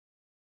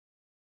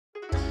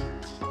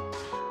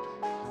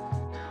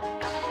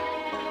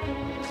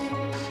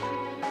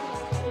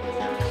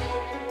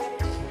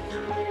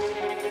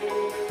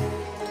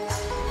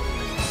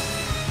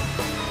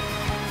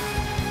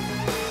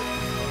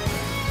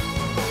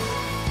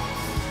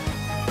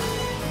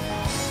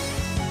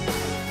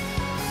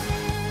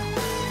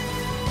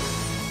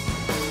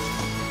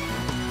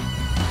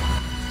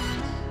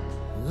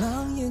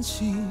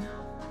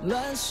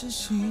乱世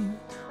心，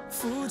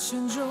浮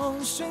沉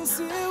中生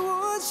死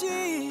无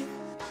期，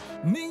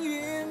命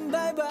运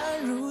百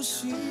般如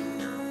戏。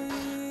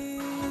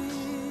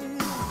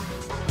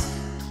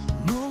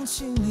梦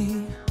境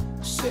里，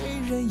谁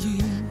人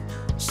影？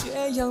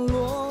斜阳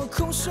落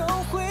空收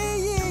回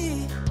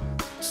忆，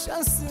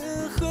相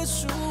思何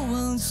处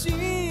忘记？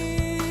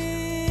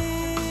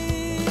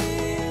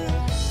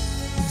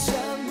斩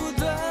不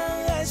断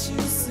爱情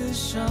丝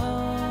伤。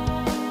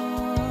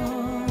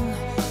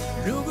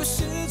如果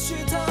失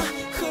去他，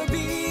何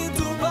必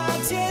独霸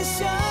天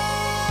下？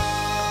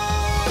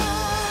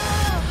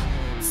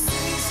此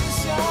生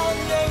相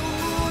爱无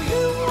怨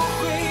无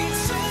悔，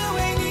只为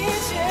你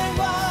牵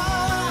挂。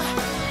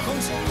红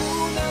尘无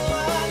奈万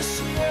事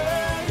尔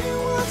虞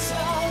我诈，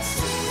情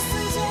丝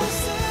真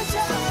是假。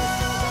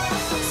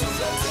纵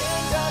然天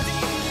大地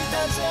大，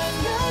真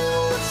爱无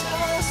常，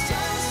相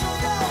守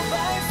到白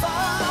发，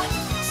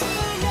只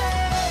愿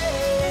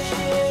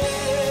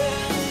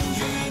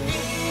与你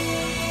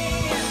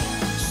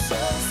生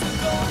死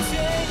共天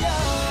涯。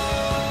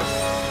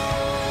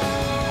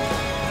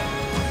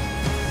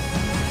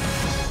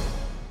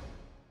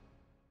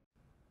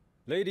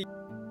Lady.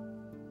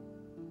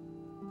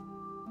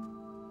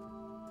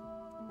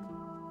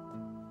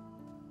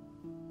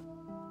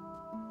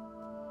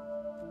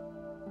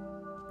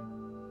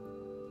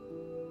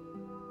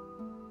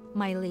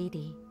 My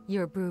lady,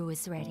 your brew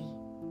is ready.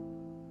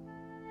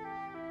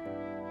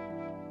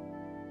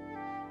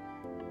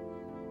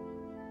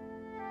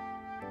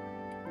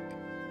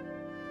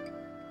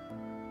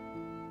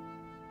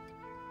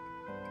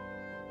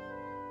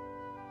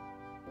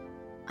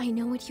 I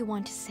know what you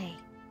want to say,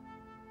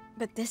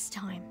 but this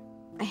time,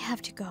 I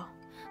have to go.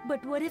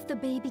 But what if the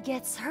baby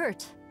gets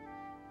hurt?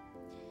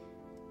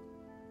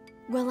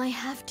 Well, I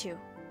have to.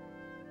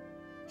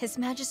 His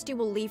Majesty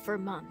will leave for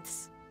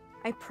months.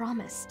 I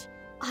promised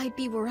I'd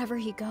be wherever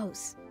he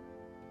goes.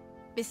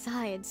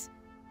 Besides,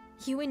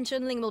 you and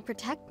Junling will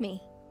protect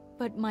me.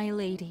 But my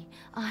lady,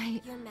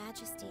 Your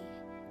Majesty.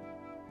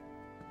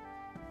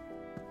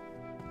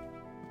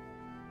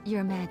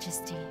 Your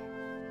Majesty.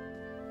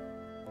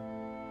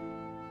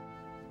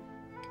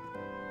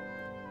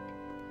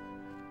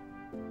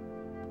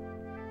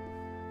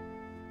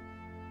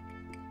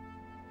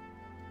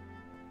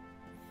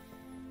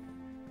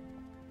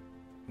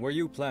 Were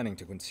you planning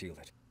to conceal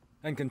it?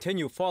 And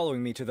continue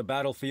following me to the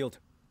battlefield?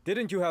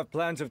 Didn't you have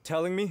plans of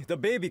telling me the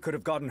baby could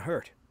have gotten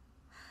hurt?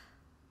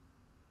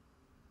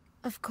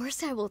 Of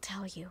course I will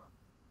tell you.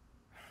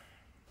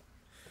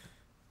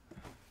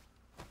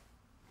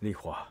 Li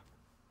Hua,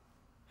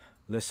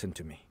 listen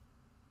to me.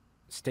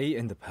 Stay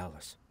in the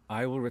palace.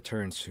 I will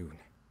return soon.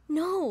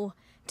 No!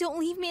 Don't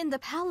leave me in the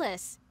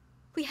palace!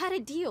 We had a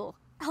deal.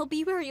 I'll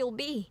be where you'll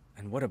be.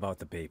 And what about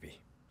the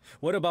baby?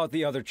 What about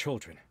the other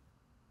children?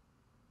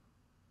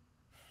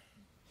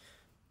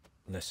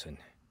 Listen,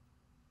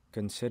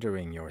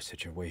 considering your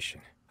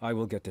situation, I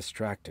will get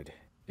distracted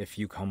if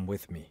you come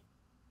with me.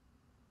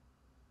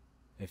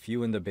 If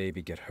you and the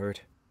baby get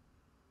hurt,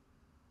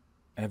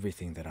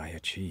 everything that I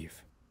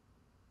achieve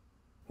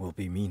will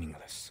be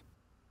meaningless.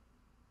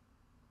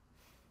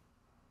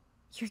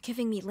 You're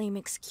giving me lame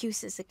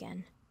excuses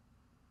again.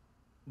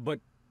 But...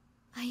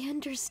 I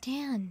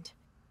understand.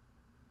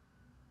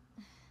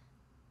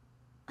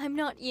 I'm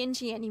not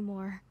Yinji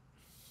anymore.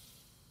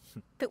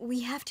 But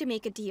we have to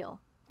make a deal.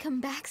 Come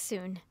back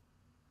soon.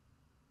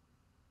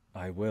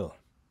 I will.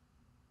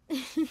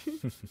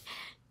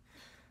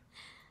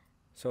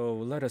 So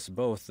let us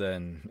both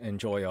then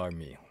enjoy our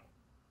meal.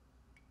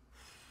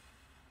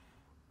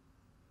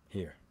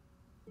 Here.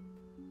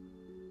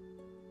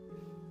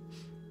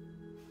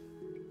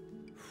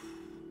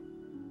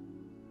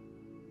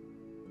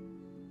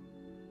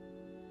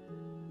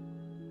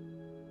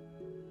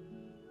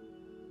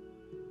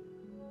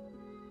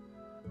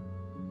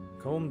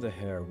 Comb the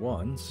hair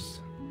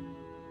once,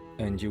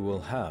 and you will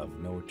have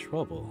no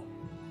trouble.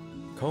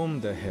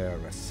 Comb the hair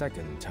a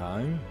second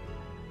time,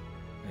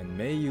 and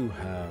may you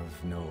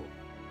have no...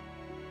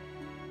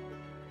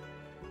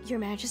 Your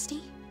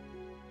Majesty?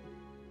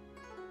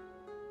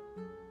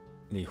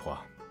 Li Hua,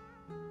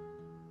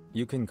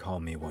 you can call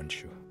me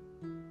Wenshu.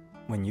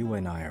 When you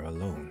and I are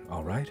alone,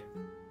 all right?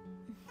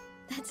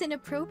 That's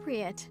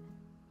inappropriate.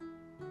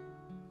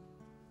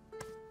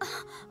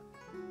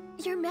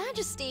 Your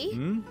Majesty?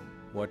 Hmm?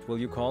 What will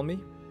you call me?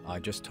 I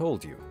just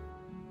told you.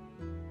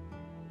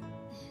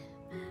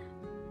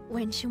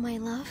 Wenshu, my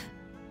love?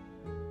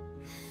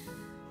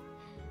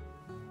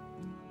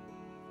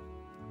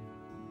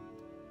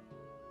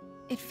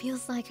 It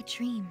feels like a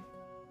dream.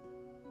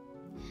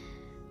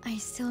 I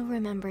still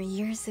remember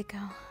years ago,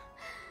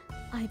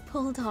 I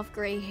pulled off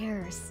gray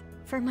hairs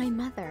for my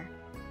mother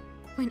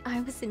when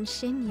I was in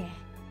Xinye.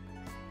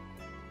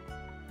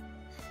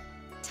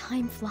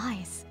 Time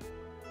flies.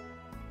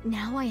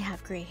 Now I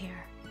have gray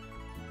hair.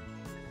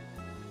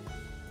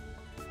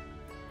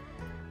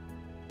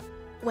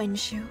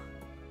 Wenshu,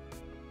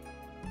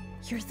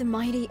 you're the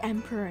mighty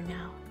emperor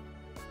now,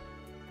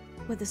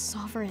 with a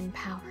sovereign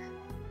power.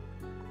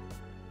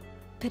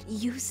 But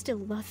you still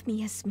love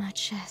me as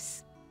much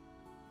as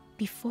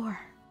before.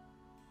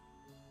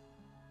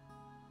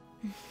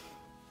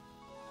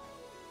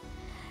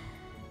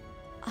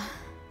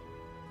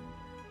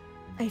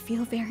 I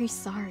feel very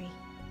sorry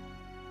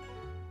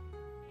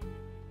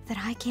that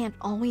I can't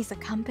always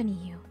accompany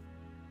you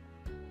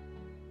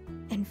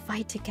and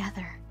fight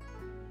together.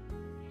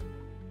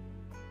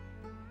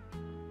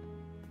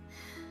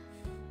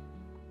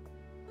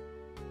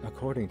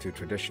 According to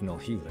traditional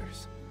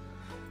healers,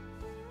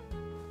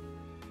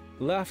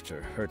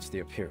 laughter hurts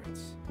the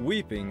appearance,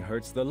 weeping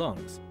hurts the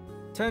lungs,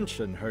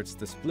 tension hurts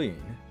the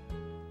spleen,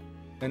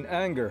 and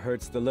anger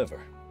hurts the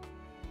liver.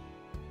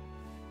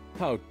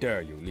 How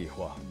dare you, Li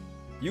Hua?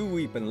 You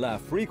weep and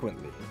laugh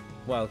frequently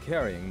while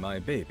carrying my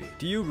baby.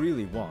 Do you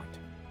really want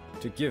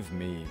to give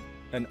me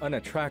an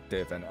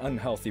unattractive and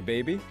unhealthy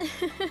baby?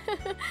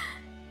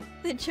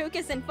 The joke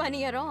isn't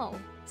funny at all.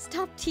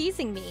 Stop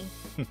teasing me.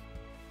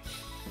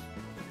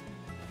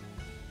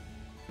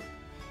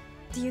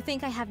 Do you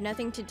think I have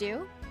nothing to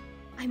do?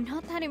 I'm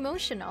not that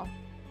emotional.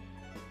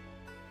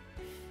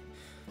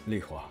 Li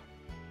Hua,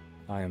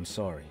 I am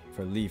sorry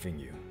for leaving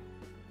you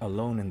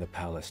alone in the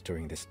palace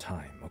during this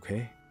time,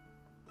 okay?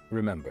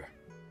 Remember,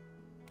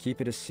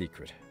 keep it a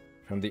secret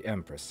from the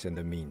Empress in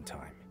the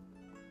meantime.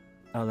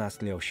 I'll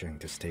ask Liu Sheng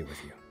to stay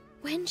with you.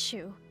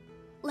 Wenshu,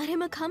 let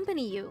him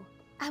accompany you.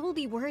 I will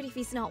be worried if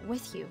he's not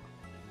with you.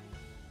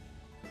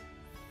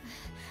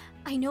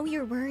 I know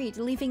you're worried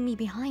leaving me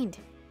behind.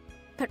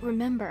 But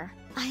remember,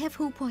 I have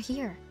Hupo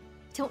here.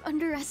 Don't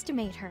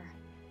underestimate her.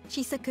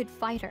 She's a good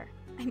fighter.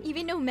 I'm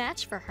even no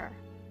match for her.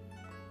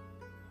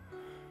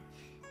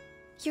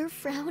 You're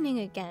frowning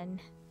again.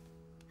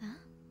 Huh?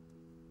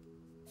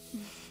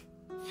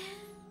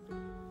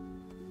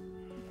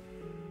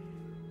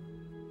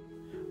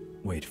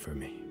 Wait for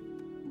me.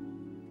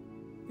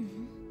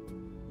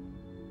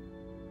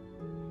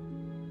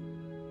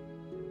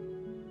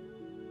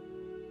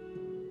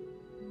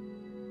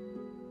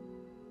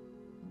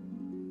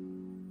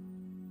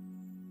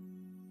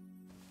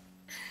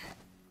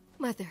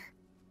 Mother,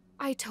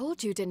 I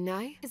told you, didn't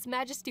I? His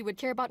Majesty would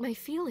care about my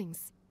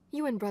feelings.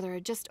 You and brother are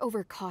just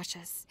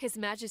overcautious. His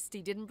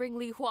Majesty didn't bring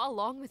Li Hua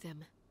along with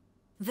him.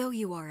 Though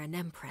you are an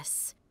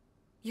empress,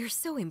 you're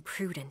so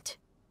imprudent.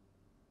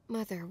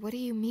 Mother, what do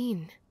you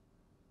mean?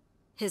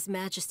 His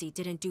Majesty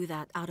didn't do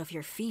that out of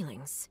your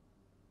feelings.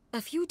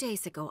 A few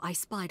days ago, I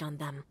spied on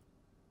them.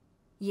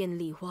 Yin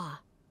Li Hua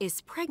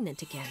is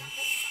pregnant again.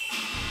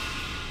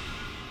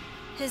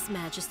 His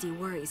Majesty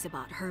worries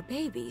about her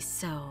baby,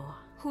 so...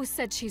 Who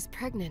said she's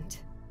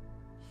pregnant?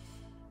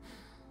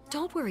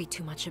 Don't worry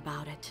too much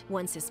about it.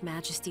 Once His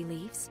Majesty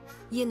leaves,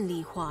 Yin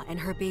Li Hua and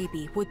her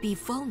baby would be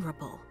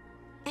vulnerable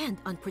and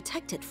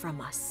unprotected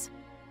from us.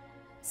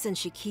 Since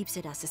she keeps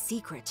it as a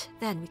secret,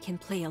 then we can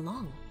play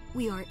along.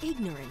 We are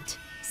ignorant,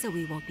 so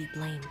we won't be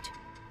blamed.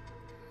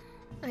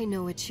 I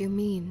know what you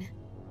mean.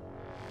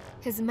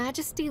 His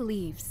Majesty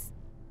leaves.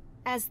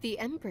 As the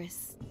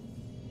Empress,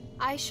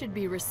 I should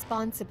be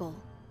responsible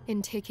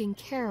in taking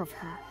care of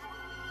her.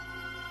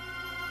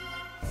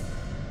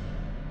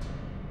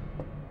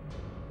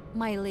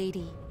 My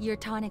lady, your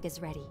tonic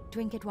is ready.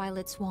 Drink it while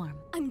it's warm.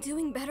 I'm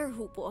doing better,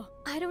 Hupo.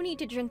 I don't need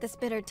to drink this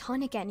bitter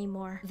tonic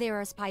anymore. There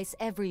are spies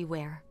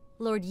everywhere.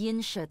 Lord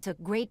Yinshe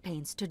took great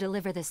pains to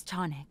deliver this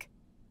tonic.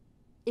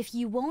 If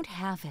you won't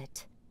have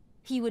it,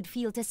 he would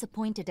feel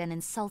disappointed and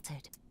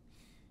insulted.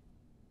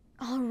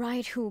 All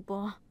right,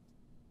 Hupo.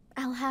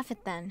 I'll have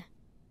it then.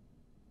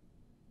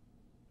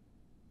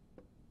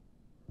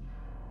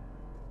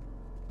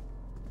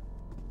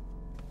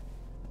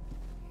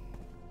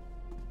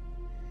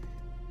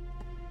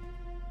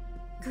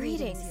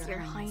 Greetings, Your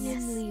Highness.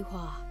 Yin Li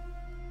Hua.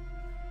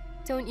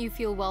 Don't you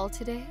feel well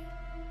today?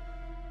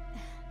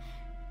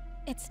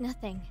 It's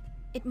nothing.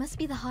 It must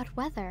be the hot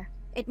weather.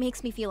 It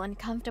makes me feel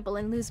uncomfortable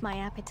and lose my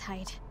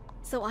appetite.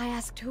 So I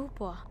asked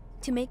Hupo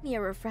to make me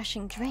a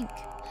refreshing drink.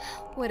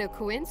 What a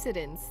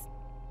coincidence.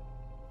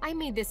 I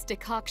made this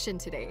decoction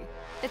today.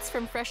 It's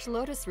from fresh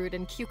lotus root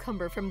and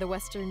cucumber from the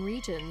western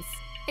regions.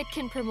 It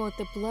can promote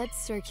the blood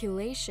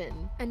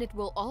circulation, and it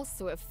will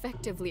also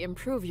effectively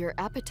improve your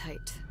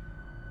appetite.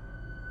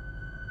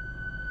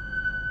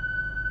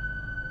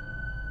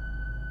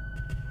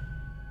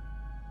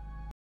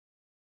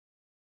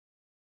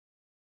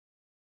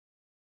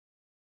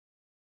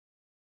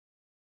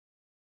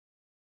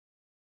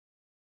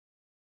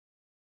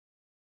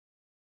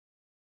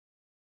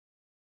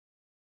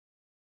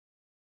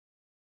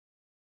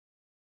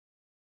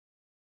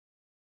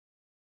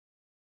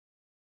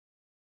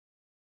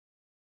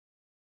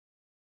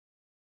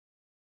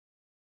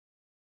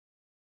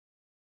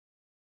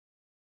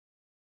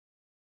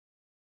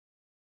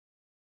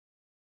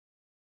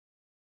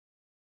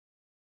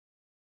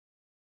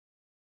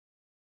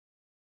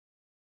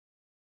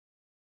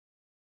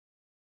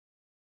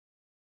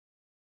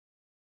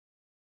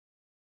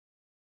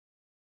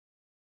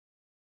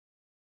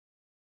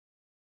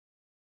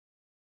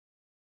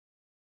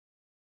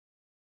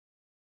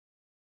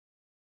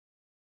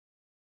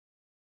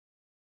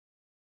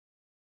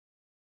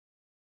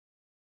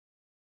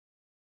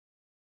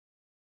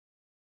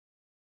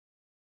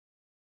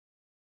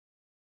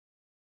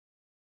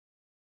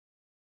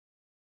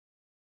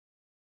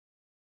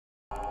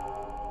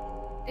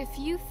 If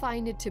you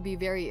find it to be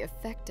very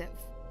effective,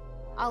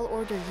 I'll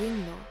order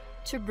Yinglo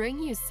to bring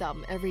you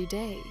some every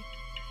day.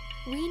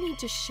 We need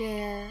to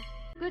share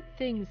good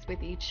things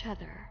with each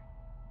other.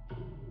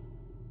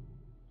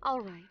 All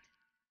right.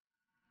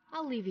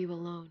 I'll leave you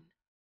alone.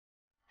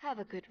 Have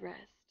a good rest.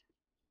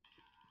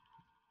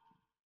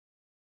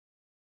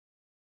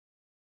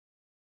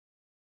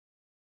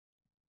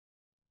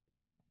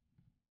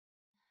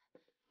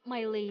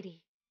 My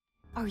lady,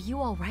 are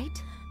you all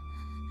right?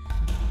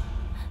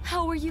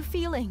 How are you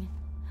feeling?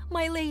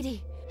 My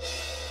lady!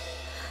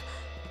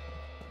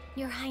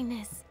 Your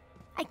Highness,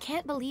 I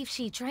can't believe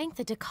she drank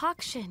the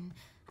decoction.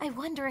 I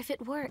wonder if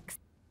it works.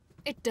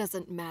 It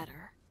doesn't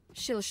matter.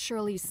 She'll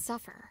surely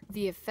suffer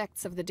the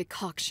effects of the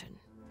decoction.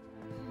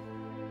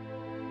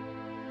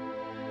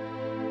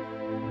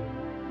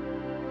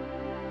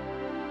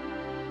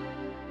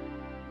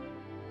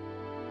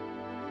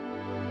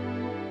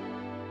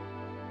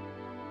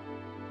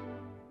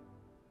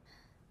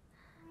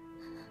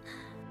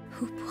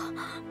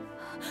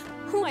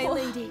 My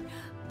lady!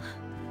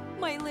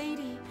 My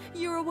lady,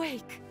 you're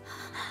awake!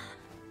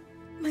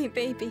 My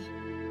baby.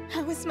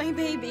 How is my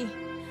baby?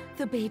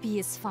 The baby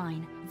is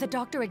fine. The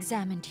doctor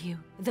examined you.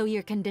 Though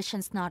your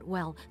condition's not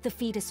well, the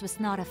fetus was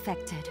not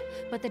affected.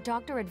 But the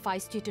doctor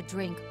advised you to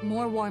drink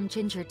more warm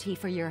ginger tea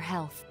for your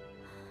health.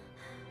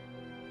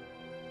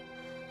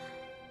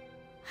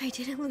 I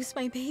didn't lose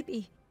my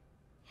baby.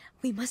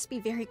 We must be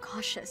very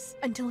cautious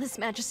until His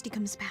Majesty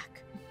comes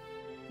back.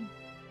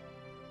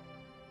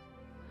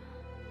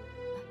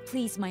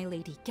 Please, my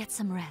lady, get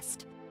some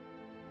rest.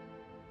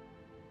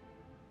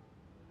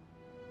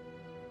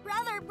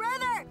 Brother!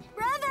 Brother!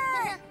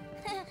 Brother!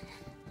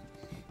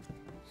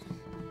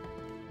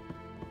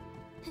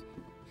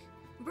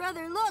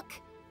 Brother, look!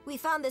 We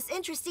found this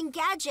interesting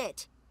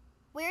gadget.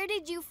 Where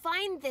did you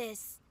find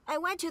this? I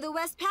went to the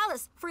West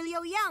Palace for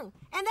Liu Yang,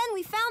 and then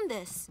we found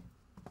this.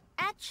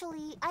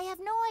 Actually, I have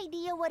no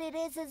idea what it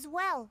is as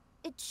well.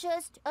 It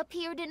just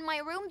appeared in my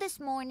room this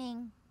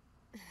morning.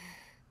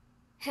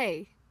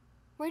 Hey,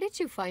 where did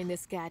you find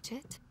this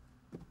gadget?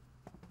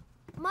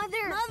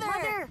 Mother!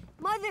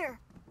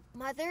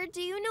 Mother, do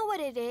you know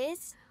what it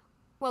is?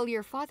 Well,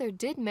 your father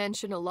did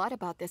mention a lot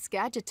about this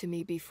gadget to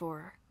me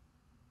before.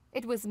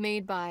 It was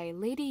made by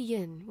Lady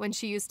Yin when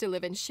she used to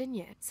live in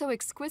Xinye. So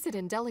exquisite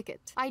and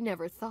delicate. I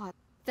never thought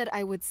that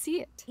I would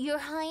see it. Your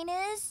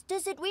Highness,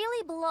 does it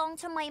really belong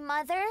to my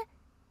mother?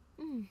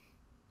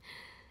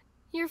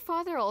 Your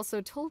father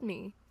also told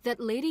me that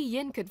Lady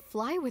Yin could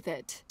fly with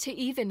it to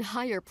even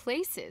higher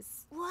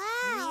places.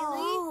 Wow!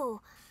 Really?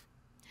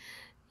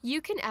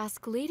 You can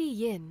ask Lady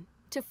Yin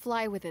to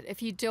fly with it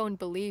if you don't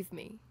believe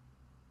me.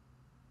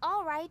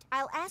 All right,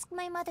 I'll ask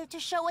my mother to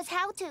show us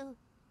how to.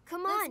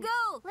 Come on.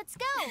 Let's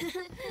go!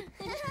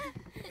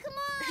 Come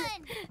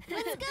on!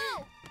 Let's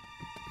go!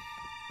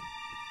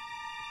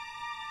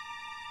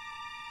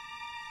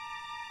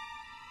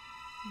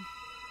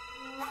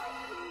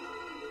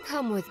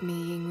 Come with me,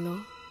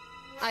 Yinglo.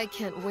 I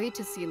can't wait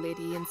to see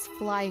Lady Yin's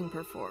flying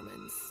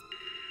performance.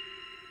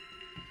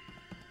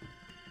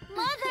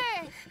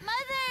 Mother!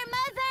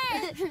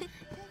 Mother!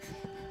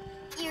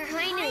 Your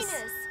Highness!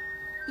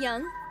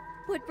 Young,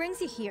 what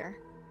brings you here?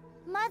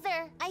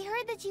 Mother, I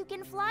heard that you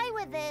can fly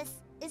with this.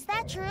 Is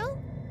that true?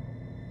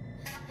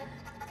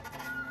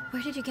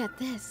 Where did you get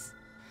this?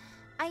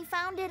 I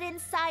found it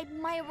inside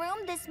my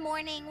room this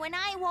morning when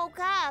I woke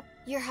up.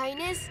 Your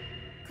Highness,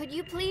 could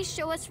you please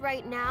show us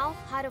right now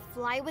how to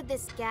fly with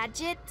this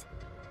gadget?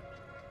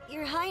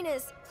 Your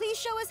Highness, please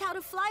show us how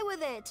to fly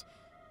with it.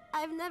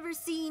 I've never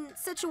seen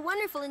such a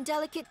wonderful and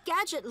delicate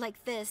gadget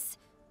like this.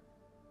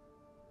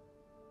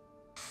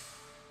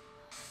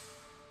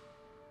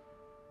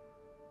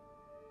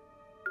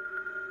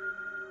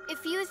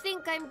 If you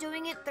think I'm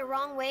doing it the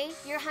wrong way,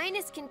 Your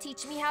Highness can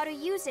teach me how to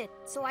use it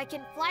so I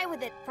can fly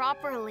with it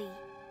properly.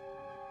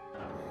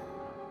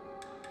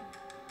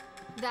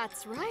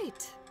 That's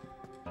right.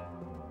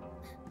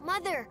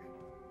 Mother!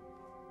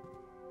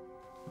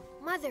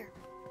 Mother!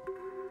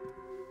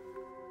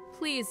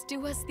 Please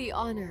do us the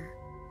honor.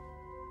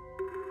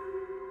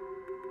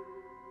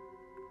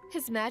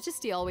 His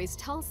Majesty always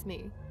tells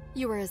me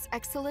you are as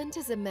excellent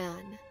as a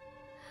man.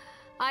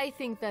 I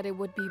think that it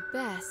would be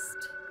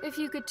best if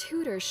you could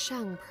tutor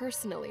Shang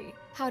personally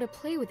how to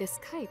play with this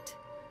kite.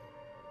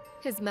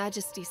 His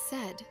Majesty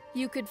said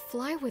you could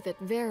fly with it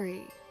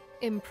very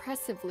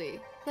impressively,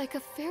 like a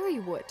fairy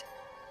would.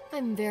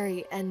 I'm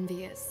very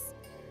envious.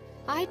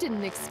 I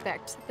didn't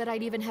expect that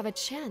I'd even have a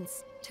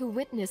chance to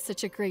witness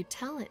such a great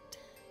talent.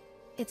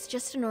 It's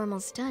just a normal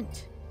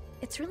stunt.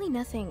 It's really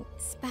nothing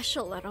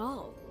special at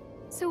all.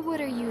 So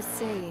what are you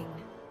saying?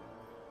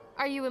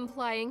 Are you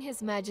implying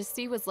His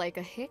Majesty was like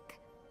a hick?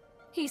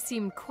 He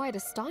seemed quite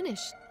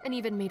astonished and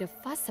even made a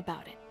fuss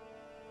about it.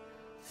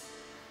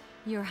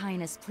 Your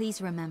Highness,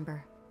 please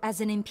remember, as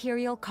an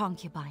imperial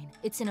concubine,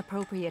 it's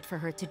inappropriate for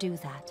her to do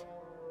that.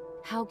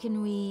 How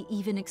can we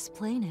even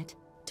explain it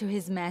to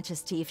His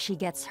Majesty if she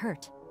gets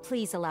hurt?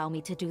 Please allow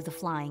me to do the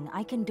flying.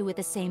 I can do it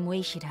the same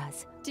way she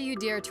does. Do you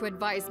dare to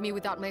advise me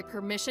without my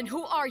permission?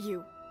 Who are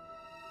you?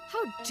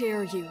 How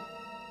dare you?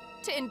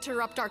 To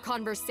interrupt our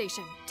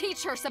conversation.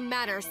 Teach her some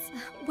manners.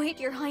 Wait,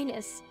 Your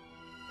Highness.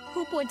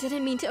 Hupo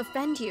didn't mean to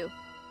offend you.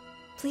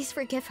 Please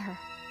forgive her.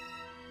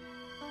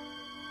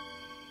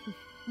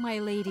 My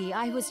lady,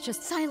 I was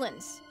just...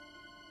 Silence!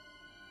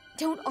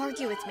 Don't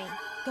argue with me.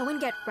 Go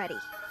and get ready.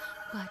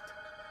 But...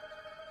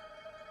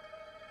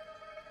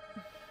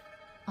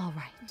 All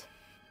right.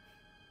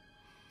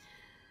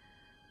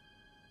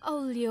 Oh,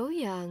 Liu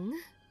Yang.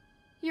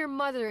 Your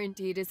mother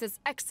indeed is as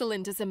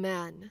excellent as a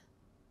man.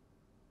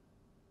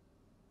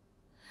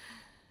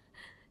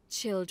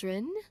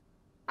 Children,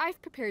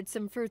 I've prepared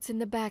some fruits in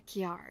the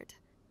backyard.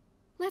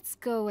 Let's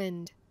go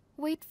and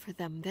wait for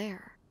them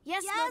there.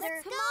 Yes,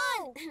 Mother. Come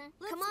on!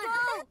 Come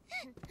on.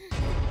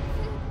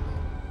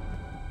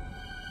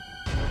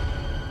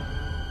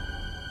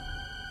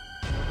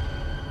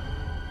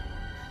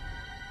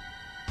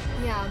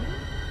 Yang,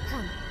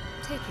 come,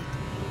 take it.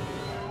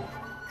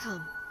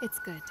 Come, it's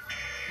good.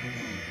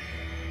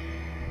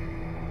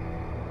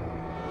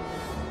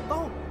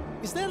 Oh,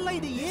 is that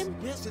Lady Yin?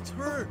 Yes, it's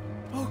her.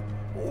 Oh,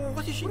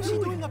 what is she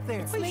doing up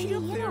there? It's Lady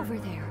Yin over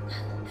there.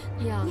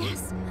 Yang.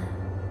 Yes.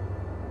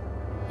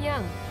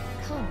 Yang,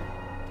 come.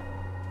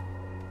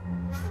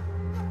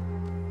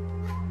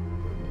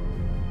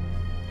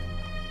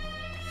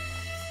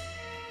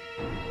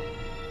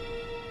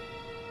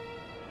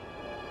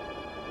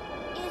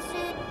 Is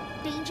it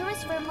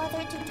dangerous for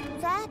Mother to do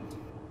that?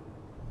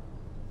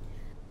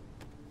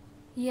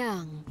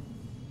 Yang,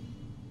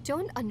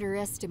 don't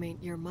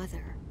underestimate your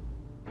mother.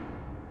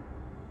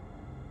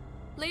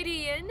 Lady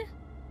Yin,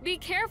 be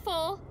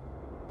careful.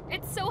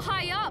 It's so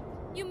high up.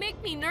 You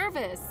make me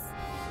nervous.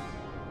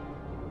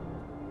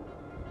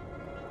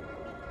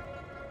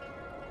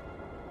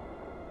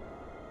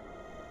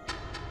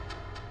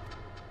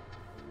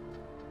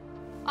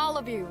 All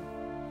of you,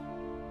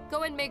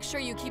 go and make sure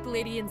you keep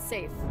Lady Yin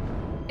safe.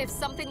 If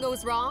something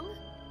goes wrong,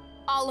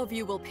 all of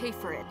you will pay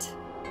for it.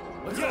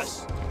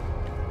 Yes!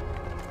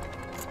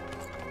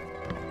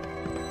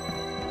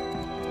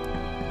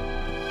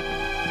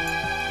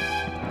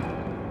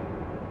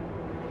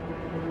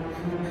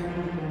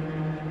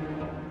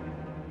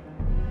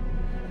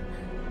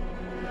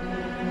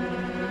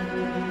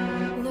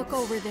 Look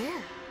over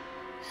there.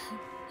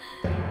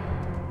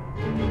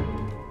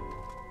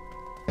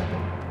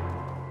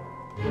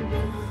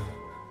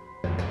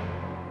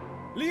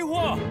 Li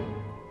Hua!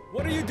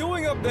 What are you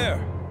doing up there?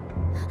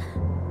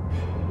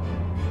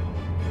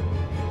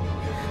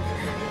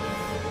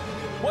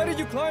 Why did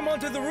you climb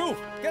onto the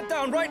roof? Get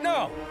down right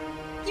now!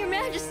 Your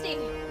Majesty!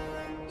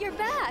 You're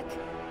back!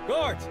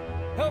 Guards!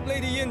 Help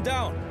Lady Yin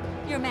down!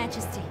 Your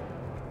Majesty.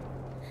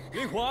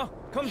 Li Hua,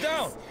 come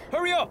down!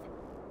 Hurry up!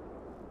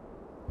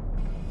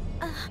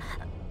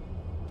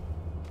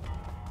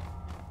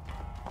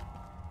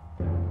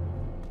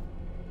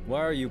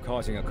 Why are you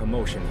causing a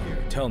commotion here?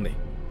 Tell me.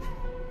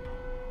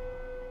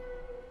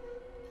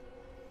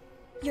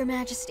 Your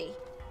Majesty,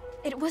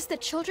 it was the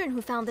children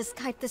who found this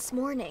kite this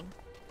morning.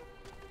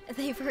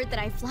 They've heard that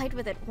I flied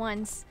with it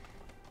once,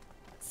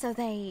 so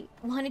they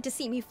wanted to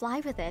see me fly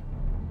with it.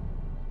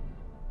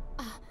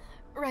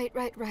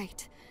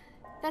 Right.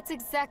 That's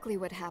exactly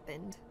what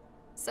happened.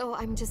 So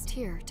I'm just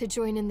here to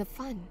join in the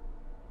fun.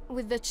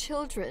 With the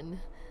children.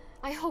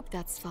 I hope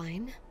that's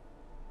fine.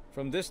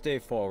 From this day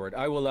forward,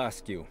 I will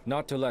ask you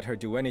not to let her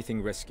do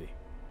anything risky.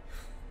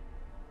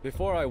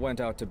 Before I went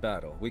out to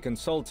battle, we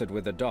consulted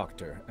with the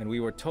doctor, and we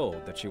were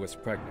told that she was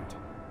pregnant.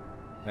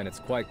 And it's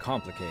quite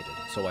complicated,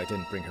 so I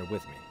didn't bring her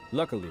with me.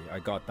 Luckily, I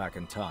got back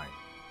in time.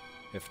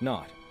 If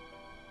not,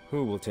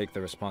 who will take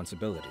the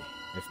responsibility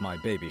if my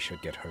baby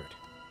should get hurt?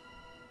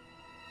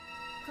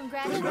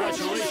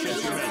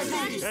 Congratulations, Your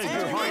Majesty! And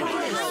Your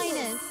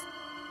Highness!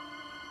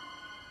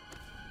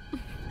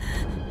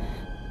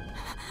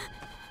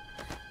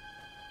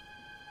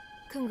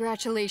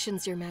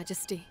 Congratulations, Your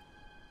Majesty.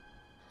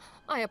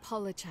 I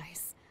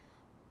apologize.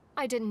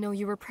 I didn't know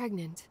you were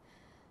pregnant.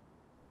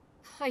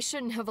 I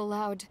shouldn't have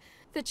allowed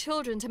the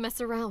children to mess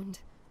around.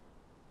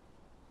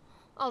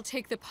 I'll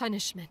take the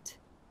punishment.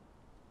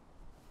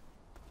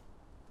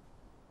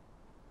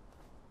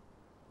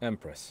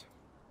 Empress,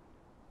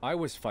 I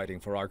was fighting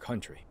for our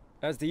country.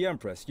 As the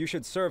Empress, you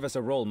should serve as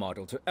a role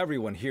model to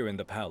everyone here in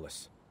the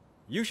palace.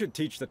 You should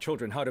teach the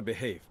children how to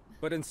behave,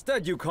 but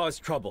instead you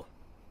caused trouble.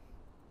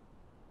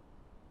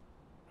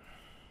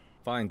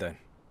 Fine then.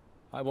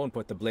 I won't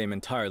put the blame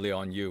entirely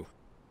on you,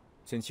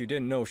 since you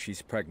didn't know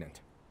she's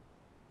pregnant.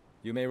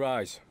 You may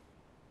rise.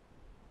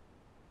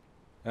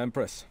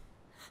 Empress,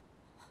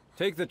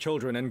 take the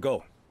children and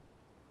go.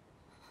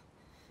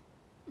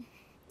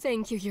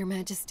 Thank you, Your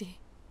Majesty.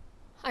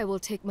 I will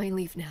take my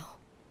leave now.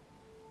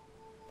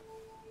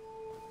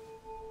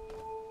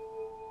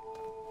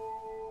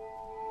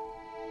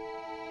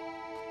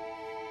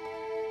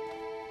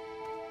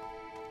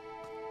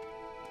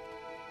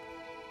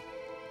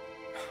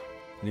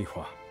 Li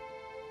Hua,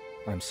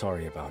 I'm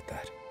sorry about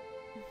that.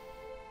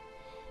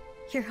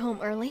 You're home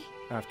early?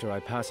 After I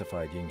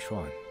pacified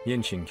Yingshuan,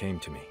 Yinqing came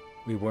to me.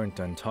 We weren't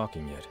done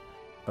talking yet,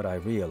 but I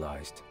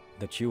realized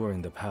that you were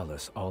in the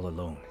palace all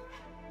alone.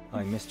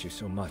 I missed you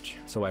so much,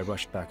 so I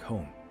rushed back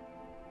home.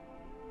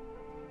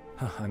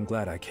 I'm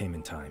glad I came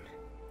in time.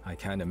 I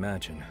can't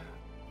imagine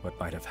what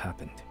might have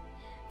happened.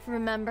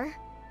 Remember?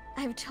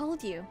 I've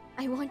told you,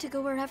 I want to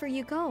go wherever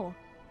you go.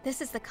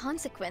 This is the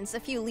consequence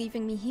of you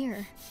leaving me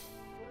here.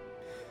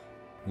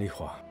 Li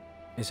Hua,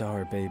 is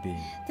our baby...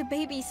 The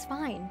baby's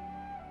fine.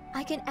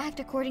 I can act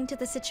according to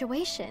the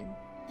situation.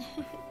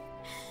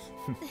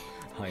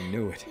 I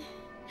knew it.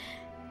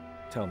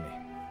 Tell me,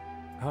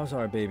 how's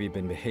our baby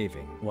been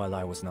behaving while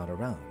I was not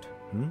around,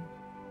 hmm?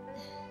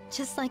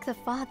 Just like the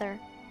father,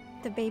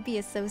 the baby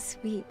is so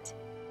sweet.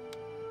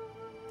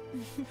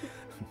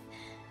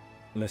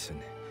 Listen,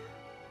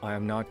 I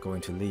am not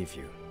going to leave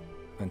you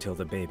until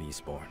the baby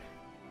is born.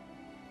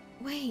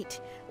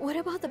 Wait, what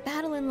about the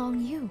battle in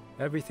Longyu?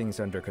 Everything's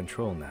under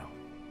control now,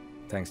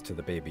 thanks to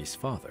the baby's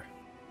father.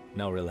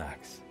 Now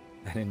relax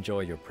and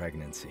enjoy your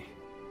pregnancy.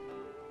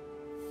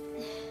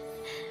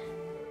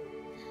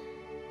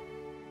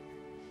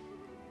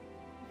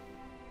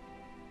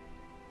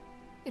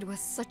 It was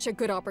such a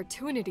good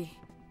opportunity,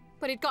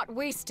 but it got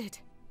wasted.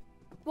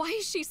 Why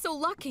is she so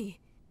lucky?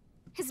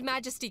 His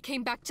Majesty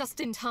came back just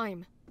in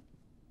time.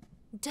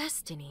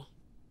 Destiny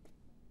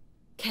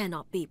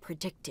cannot be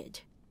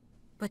predicted,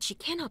 but she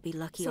cannot be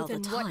lucky all the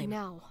time. So then what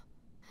now?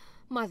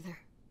 Mother,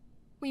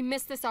 we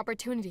missed this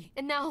opportunity,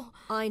 and now...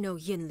 I know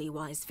Yin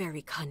Yuan is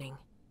very cunning.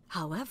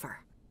 However,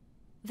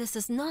 this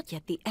is not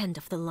yet the end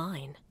of the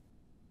line.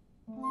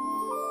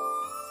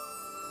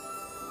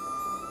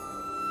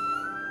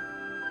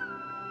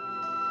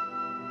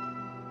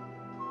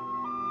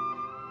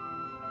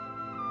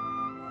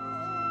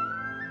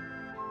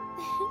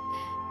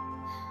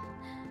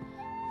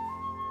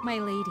 My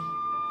lady,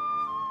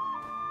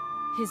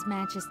 His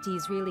Majesty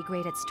is really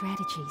great at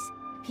strategies.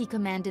 He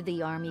commanded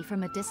the army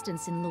from a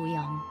distance in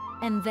Luoyang,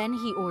 and then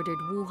he ordered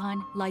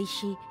Wuhan,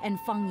 Laishi, and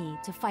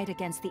Fengyi to fight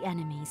against the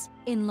enemies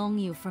in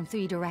Longyu from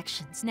 3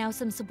 directions. Now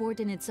some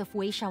subordinates of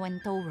Weishao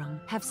and Dourong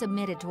have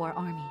submitted to our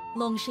army.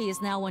 Longxi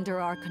is now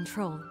under our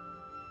control.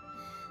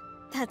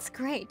 That's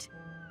great.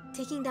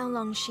 Taking down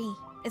Longxi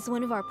is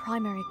one of our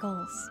primary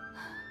goals.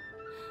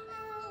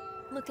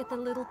 Look at the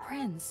little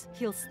prince.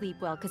 He'll sleep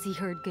well because he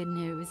heard good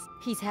news.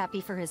 He's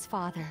happy for his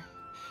father.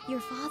 Your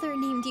father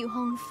named you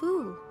Hong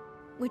Fu,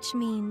 which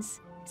means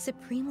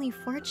supremely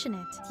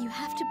fortunate. You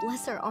have to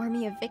bless our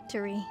army of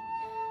victory.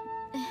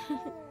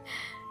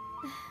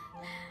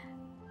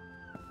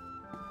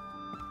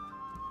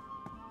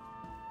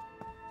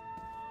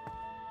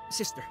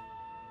 Sister.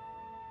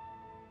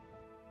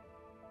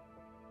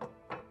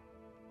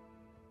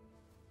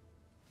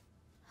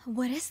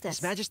 What is this?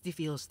 His Majesty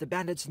feels the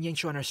bandits in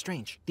Yingchuan are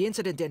strange. The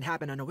incident didn't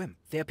happen on a whim.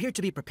 They appeared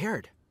to be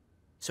prepared.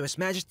 So His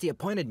Majesty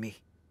appointed me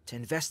to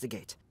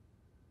investigate.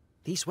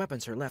 These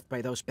weapons are left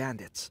by those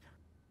bandits.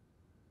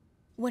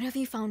 What have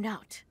you found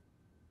out?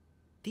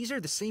 These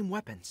are the same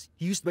weapons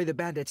used by the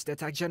bandits that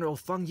attacked General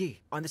Feng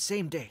Yi on the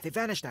same day. They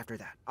vanished after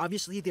that.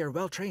 Obviously, they are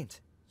well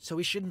trained, so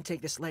we shouldn't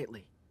take this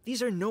lightly.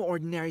 These are no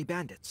ordinary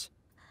bandits.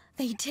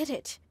 They did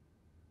it.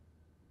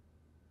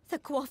 The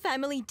Guo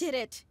family did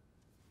it.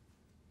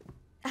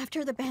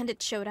 After the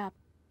bandits showed up,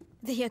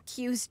 they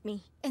accused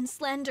me and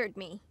slandered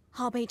me.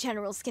 Hebei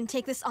generals can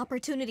take this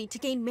opportunity to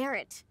gain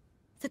merit.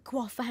 The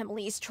Guo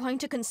family is trying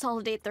to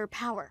consolidate their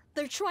power.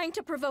 They're trying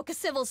to provoke a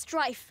civil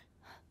strife.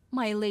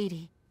 My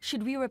lady,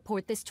 should we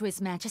report this to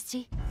His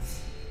Majesty?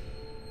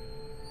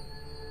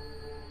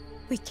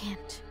 We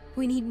can't.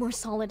 We need more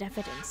solid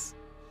evidence.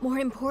 More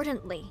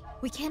importantly,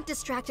 we can't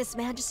distract His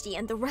Majesty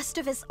and the rest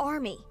of his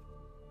army.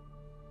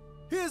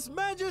 His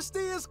Majesty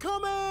is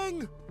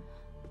coming!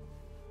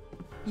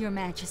 Your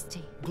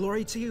Majesty.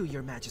 Glory to you,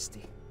 Your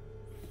Majesty.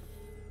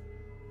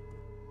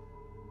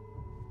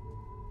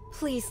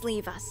 Please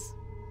leave us.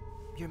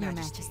 Your Your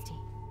Majesty. Majesty.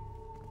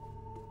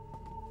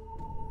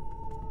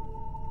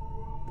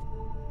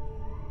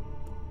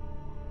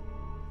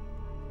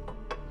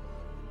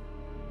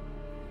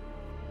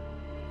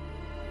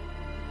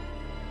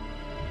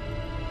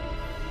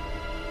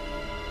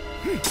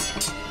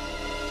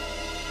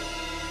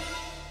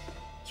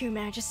 Your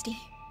Majesty,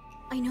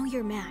 I know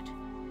you're mad,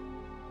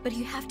 but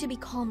you have to be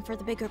calm for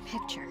the bigger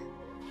picture.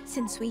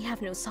 Since we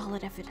have no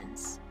solid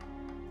evidence,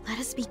 let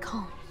us be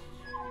calm.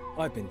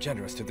 I've been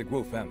generous to the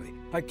Guo family.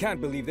 I can't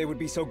believe they would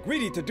be so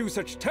greedy to do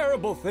such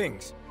terrible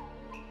things.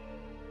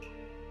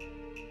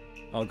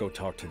 I'll go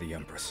talk to the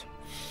Empress.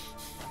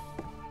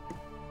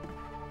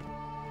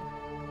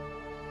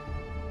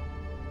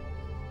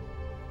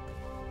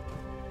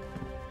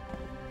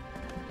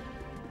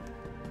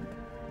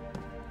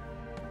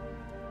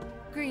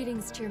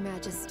 Greetings to Your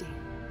Majesty.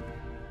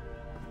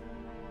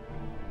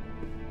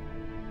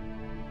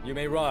 You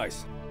may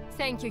rise.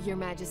 Thank you, Your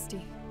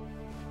Majesty.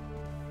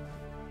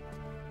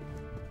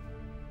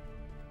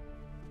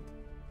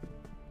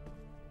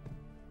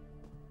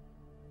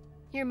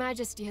 Your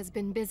Majesty has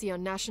been busy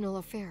on national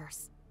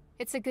affairs.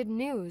 It's a good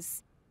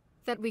news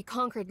that we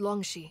conquered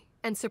Longxi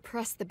and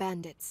suppressed the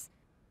bandits.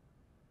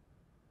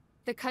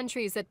 The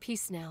country is at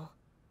peace now.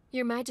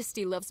 Your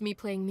Majesty loves me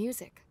playing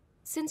music.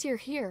 Since you're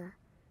here,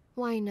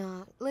 Why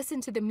not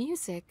listen to the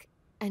music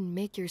and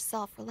make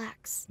yourself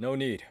relax? No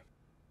need.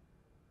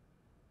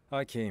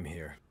 I came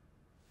here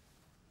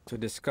to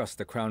discuss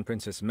the Crown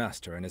Prince's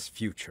master and his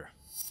future.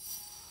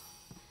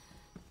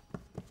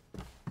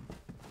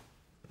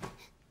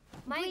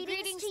 My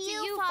greetings to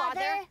you,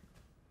 Father.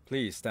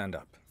 Please stand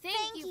up.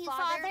 Thank you,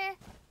 Father.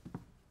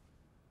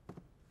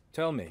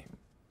 Tell me,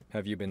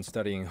 have you been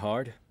studying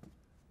hard?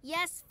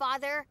 Yes,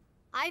 Father.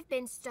 I've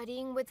been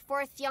studying with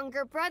fourth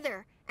younger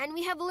brother, and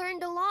we have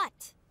learned a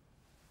lot.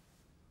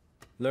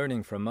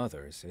 Learning from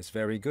others is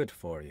very good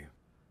for you.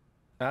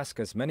 Ask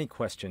as many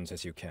questions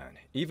as you can.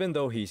 Even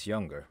though he's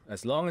younger,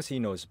 as long as he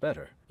knows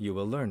better, you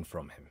will learn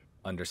from him.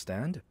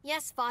 Understand?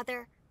 Yes,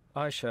 Father.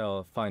 I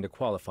shall find a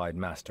qualified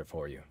master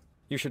for you.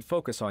 You should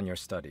focus on your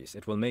studies.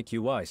 It will make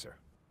you wiser.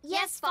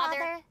 Yes,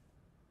 Father.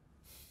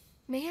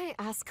 May I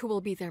ask who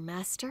will be their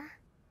master?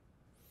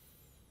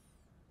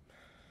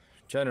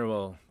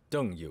 General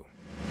Deng Yu.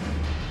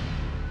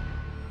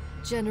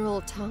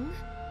 General Teng?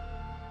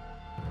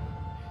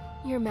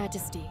 Your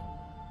Majesty,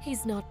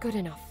 he's not good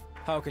enough.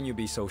 How can you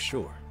be so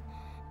sure?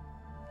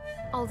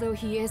 Although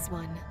he is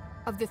one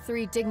of the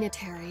 3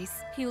 dignitaries,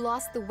 he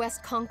lost the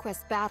West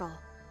Conquest battle.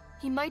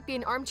 He might be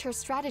an armchair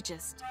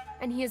strategist,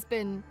 and he has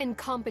been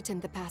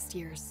incompetent the past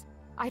years.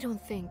 I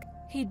don't think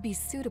he'd be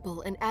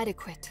suitable and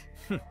adequate.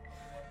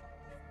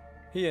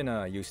 He and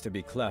I used to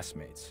be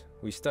classmates.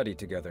 We studied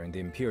together in the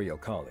Imperial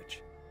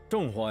College.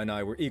 Zhonghua and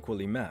I were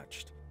equally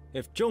matched.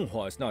 If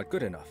Zhonghua is not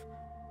good enough,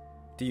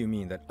 do you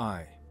mean that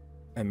I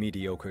am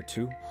mediocre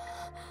too?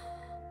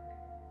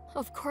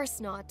 Of course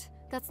not.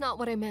 That's not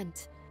what I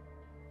meant.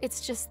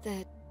 It's just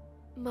that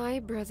my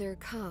brother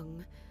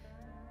Kang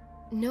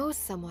knows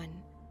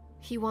someone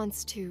he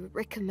wants to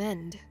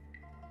recommend.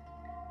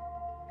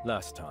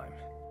 Last time,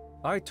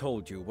 I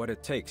told you what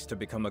it takes to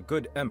become a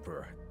good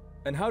emperor,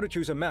 and how to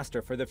choose a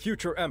master for the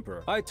future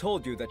emperor. I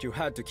told you that you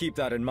had to keep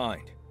that in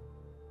mind.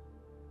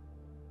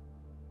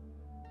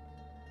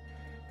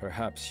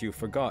 Perhaps you've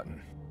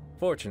forgotten.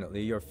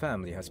 Fortunately, your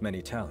family has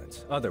many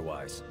talents.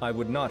 Otherwise, I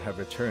would not have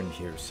returned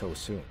here so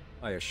soon.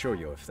 I assure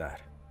you of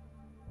that.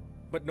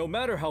 But no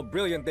matter how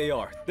brilliant they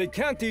are, they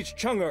can't teach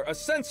Chang'e a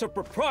sense of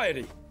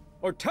propriety,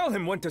 or tell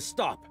him when to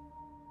stop.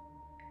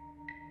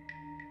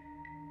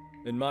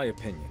 In my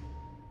opinion,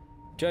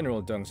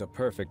 General Deng's a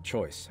perfect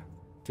choice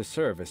to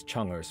serve as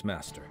Chang'e's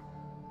master.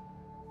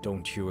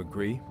 Don't you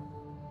agree?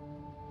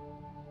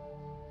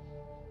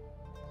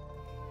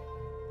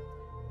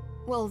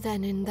 Well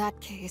then, in that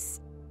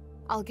case,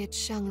 I'll get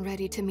Shang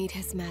ready to meet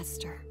his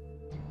master.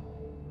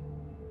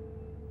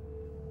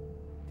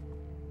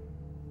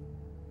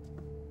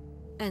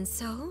 And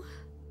so,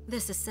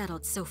 this is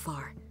settled so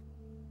far.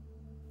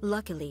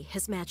 Luckily,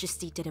 His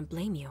Majesty didn't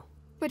blame you.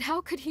 But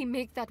how could he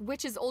make that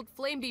witch's old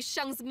flame be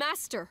Shang's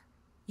master?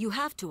 You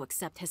have to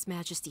accept His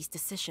Majesty's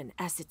decision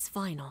as its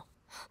final.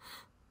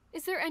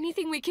 Is there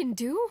anything we can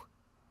do?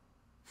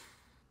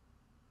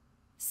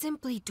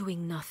 Simply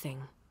doing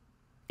nothing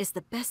is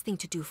the best thing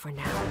to do for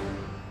now.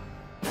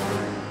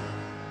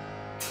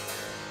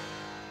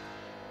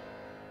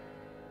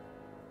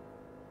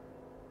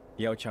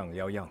 Yao Chang,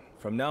 Yao Yang,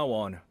 from now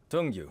on,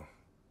 Deng Yu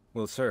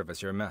will serve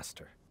as your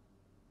master.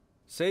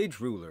 Sage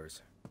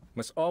rulers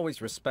must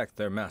always respect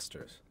their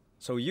masters,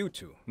 so you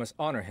two must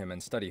honor him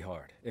and study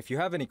hard. If you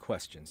have any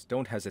questions,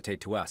 don't hesitate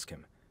to ask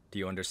him. Do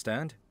you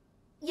understand?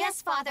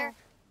 Yes, Father.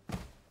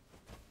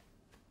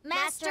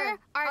 Master,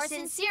 our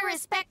sincere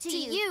respect to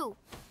you.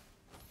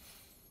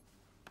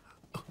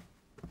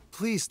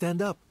 Please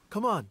stand up.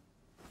 Come on.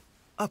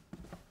 Up.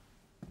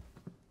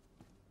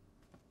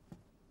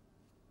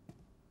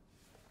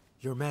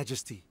 Your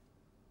Majesty,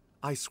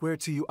 I swear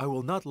to you I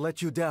will not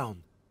let you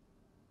down.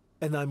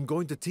 And I'm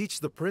going to teach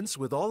the prince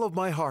with all of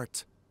my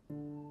heart.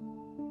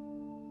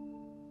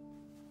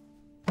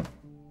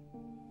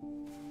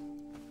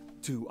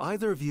 Do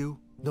either of you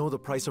know the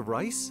price of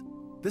rice?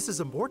 This is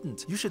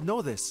important. You should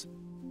know this.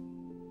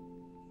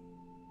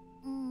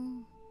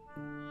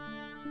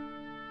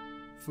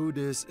 Food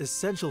is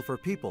essential for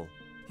people.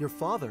 Your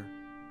father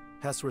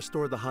has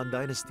restored the Han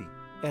Dynasty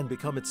and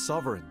become its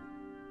sovereign,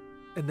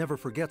 and never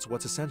forgets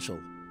what's essential.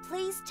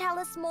 Please tell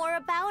us more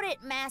about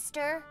it,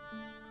 Master.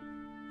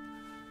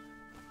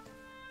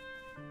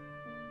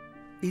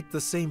 Eat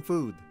the same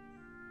food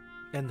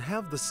and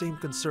have the same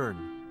concern.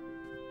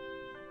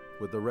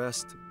 With the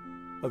rest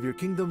of your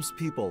kingdom's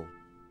people,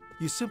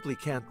 you simply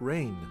can't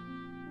reign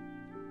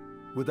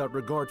without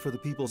regard for the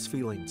people's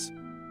feelings.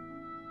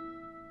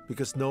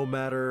 Because no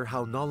matter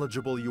how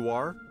knowledgeable you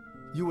are,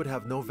 you would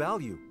have no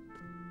value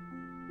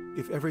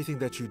if everything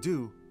that you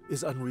do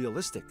is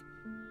unrealistic,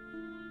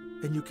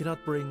 and you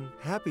cannot bring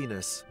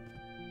happiness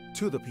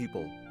to the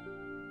people.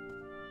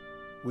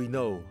 We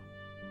know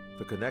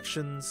the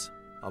connections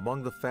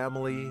among the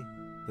family,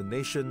 the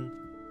nation,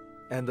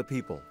 and the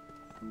people.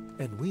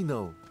 And we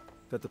know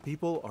that the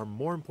people are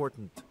more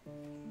important.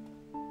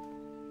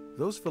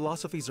 Those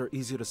philosophies are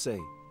easy to say,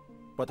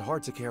 but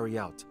hard to carry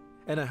out.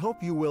 And I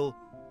hope you will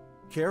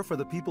care for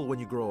the people when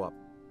you grow up,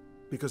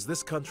 because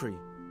this country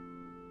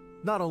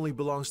not only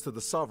belongs to the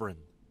sovereign,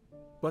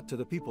 but to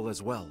the people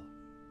as well.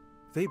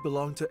 They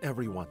belong to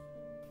everyone.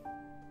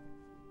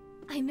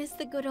 I miss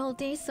the good old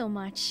days so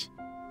much.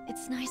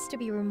 It's nice to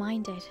be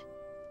reminded.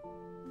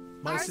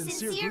 My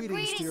sincere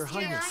greetings to Your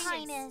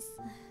Highness.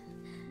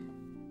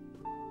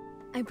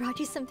 I brought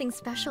you something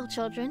special,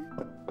 children.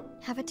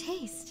 Have a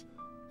taste.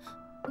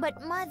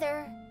 But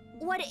Mother,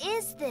 what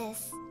is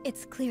this?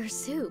 It's clear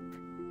soup.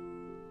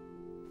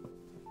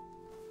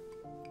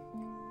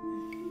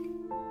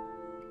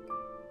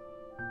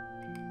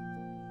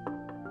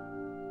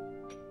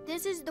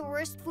 This is the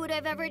worst food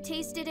I've ever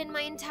tasted in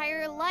my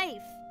entire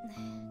life.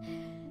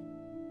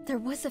 There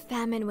was a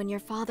famine when your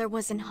father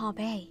was in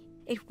Hebei.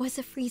 It was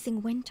a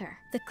freezing winter.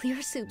 The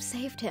clear soup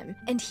saved him,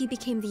 and he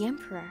became the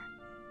emperor.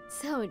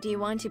 So, do you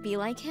want to be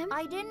like him?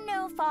 I didn't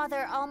know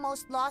Father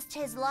almost lost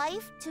his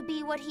life to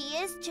be what he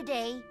is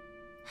today.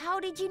 How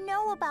did you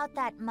know about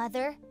that,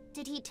 Mother?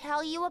 Did he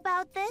tell you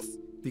about this?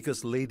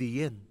 Because Lady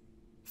Yin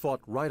fought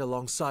right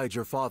alongside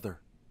your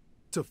father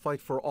to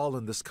fight for all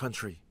in this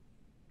country.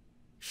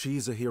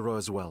 She's a hero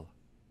as well.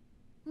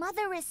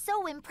 Mother is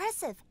so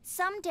impressive.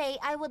 Someday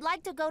I would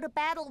like to go to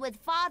battle with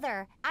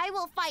Father. I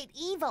will fight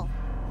evil.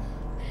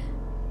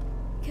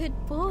 Good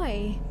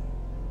boy.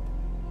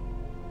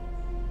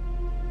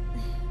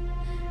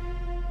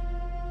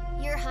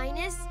 Your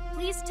Highness,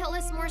 please tell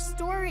us more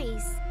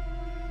stories.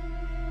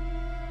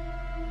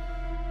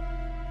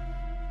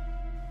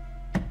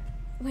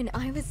 When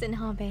I was in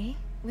Hebei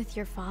with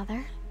your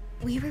father,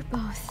 we were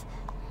both...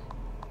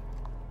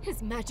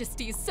 His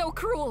Majesty is so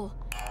cruel!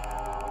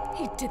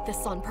 He did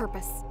this on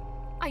purpose.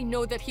 I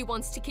know that he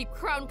wants to keep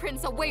Crown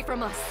Prince away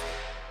from us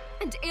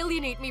and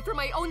alienate me from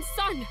my own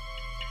son.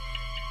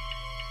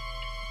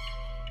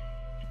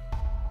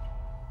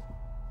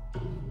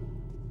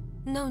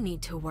 No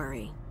need to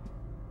worry.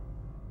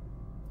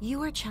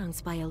 You are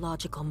Chang's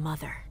biological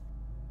mother.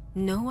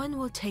 No one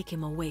will take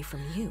him away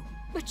from you.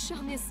 But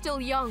Chang is still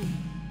young.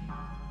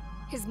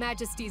 His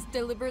Majesty's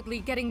deliberately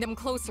getting them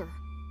closer.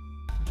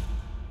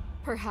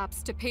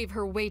 Perhaps to pave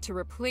her way to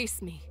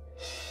replace me.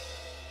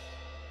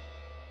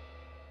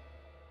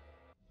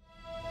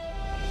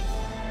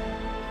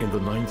 In the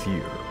 9th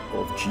year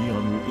of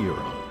Jianwu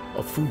era,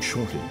 a food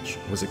shortage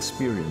was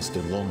experienced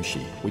in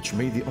Longxi, which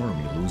made the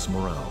army lose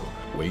morale.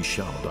 Wei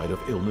Xiao died of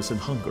illness and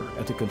hunger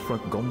and to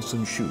confront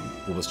Gongsun Shu,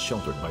 who was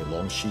sheltered by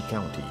Longxi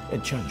County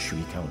and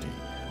Chanshui County.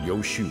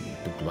 Liu Shu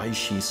took Lai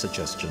Shi's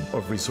suggestion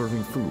of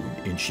reserving food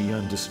in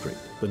Xi'an district.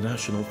 The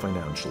national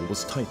financial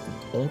was tightened.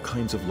 All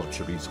kinds of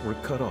luxuries were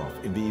cut off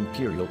in the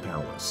imperial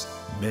palace.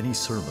 Many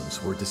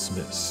servants were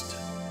dismissed.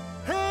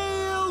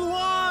 Hail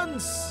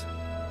once!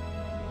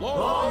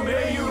 Long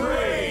may you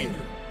reign!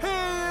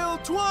 Hail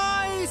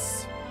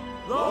twice!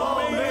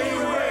 Long may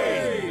you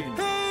reign!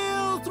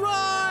 Hail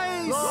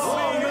thrice!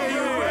 Long may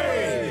you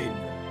reign!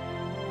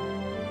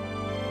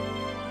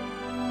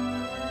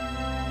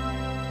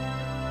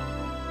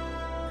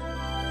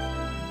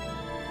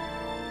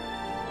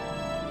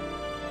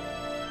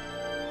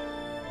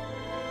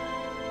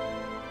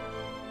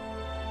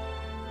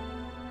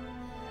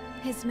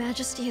 His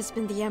Majesty has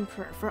been the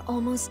Emperor for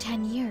almost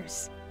 10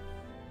 years.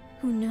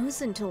 Who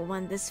knows until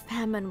when this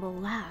famine will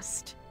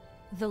last?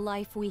 The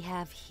life we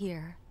have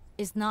here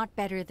is not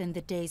better than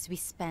the days we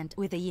spent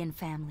with the Yin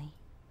family.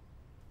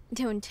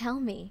 Don't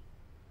tell me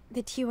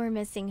that you are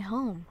missing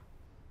home.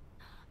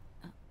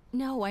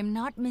 No, I'm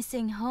not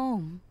missing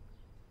home.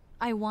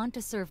 I want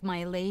to serve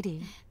my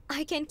lady.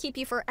 I can't keep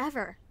you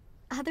forever.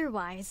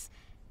 Otherwise,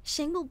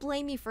 Sheng will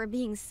blame me for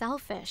being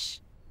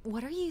selfish.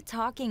 What are you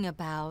talking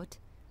about?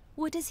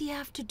 What does he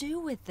have to do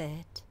with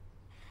it?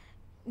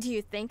 Do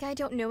you think I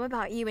don't know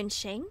about you and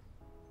Sheng?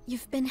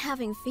 You've been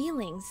having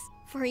feelings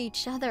for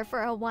each other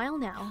for a while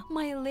now.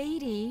 My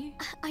lady.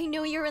 I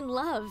know you're in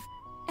love,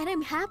 and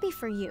I'm happy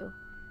for you.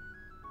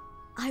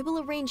 I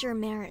will arrange your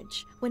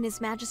marriage when His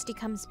Majesty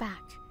comes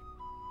back.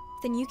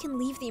 Then you can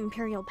leave the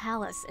Imperial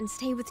Palace and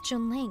stay with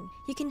Junling.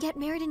 You can get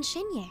married in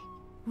Xinye.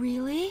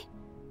 Really?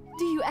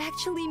 Do you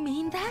actually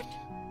mean that?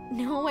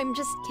 No, I'm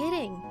just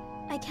kidding.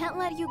 I can't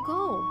let you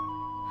go.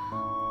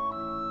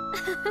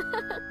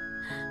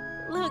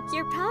 Look,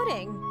 you're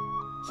pouting.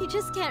 You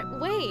just can't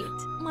wait.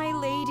 My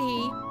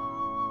lady,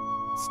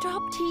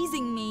 stop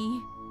teasing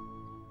me.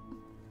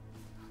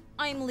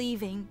 I'm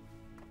leaving.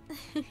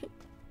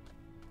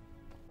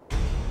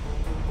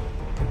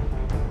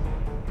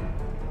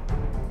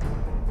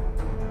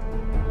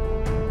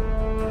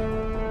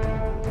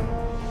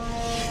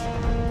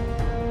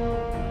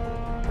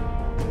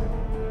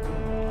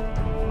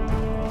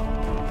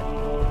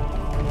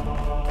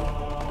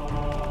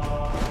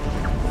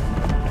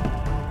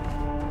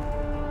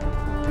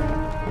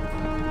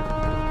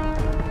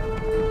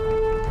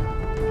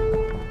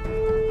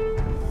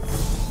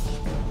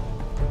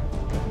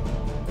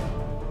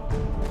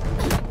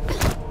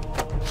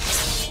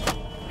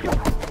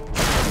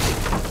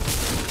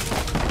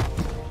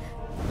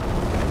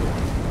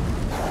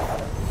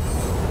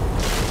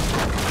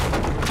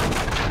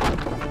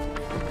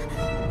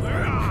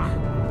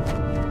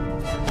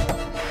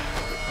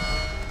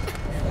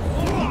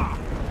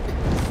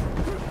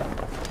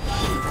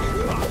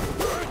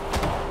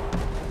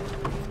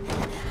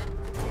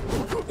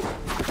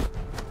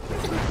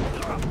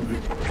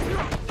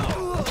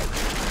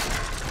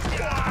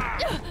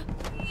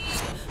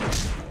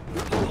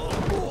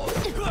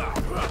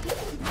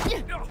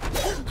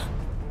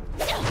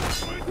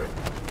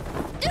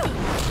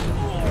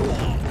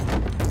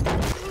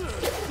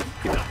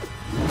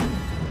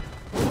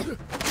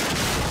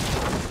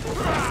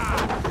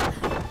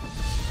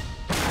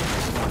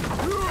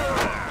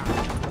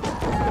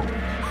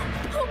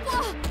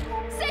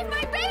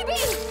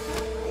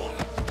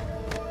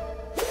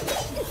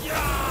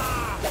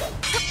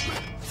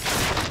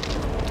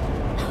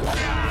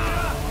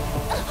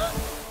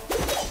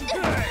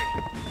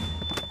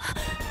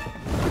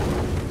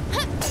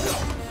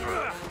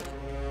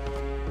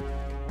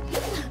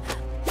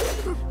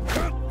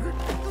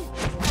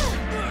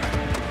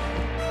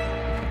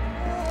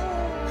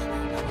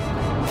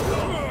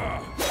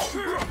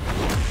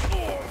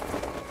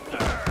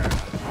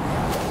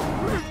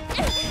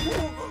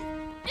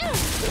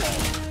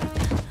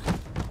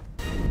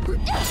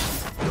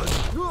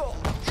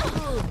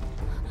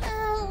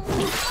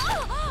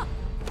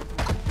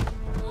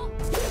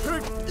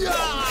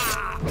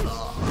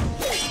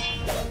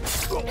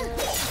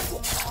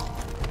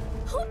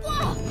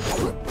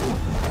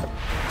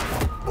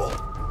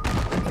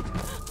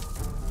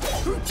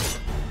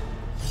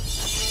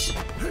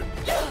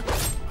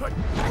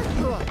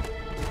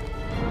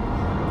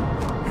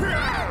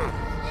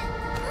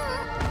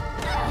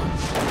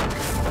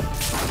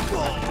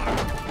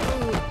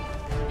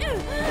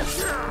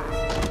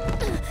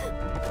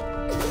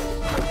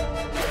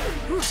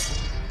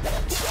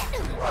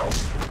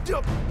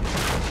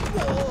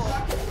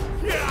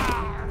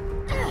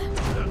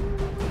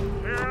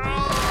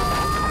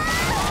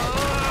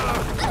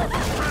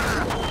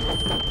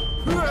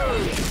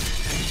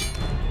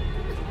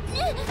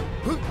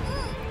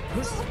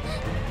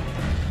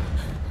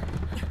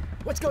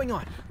 What's going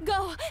on?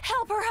 Go!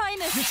 Help Her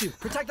Highness! You two,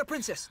 protect the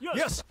princess!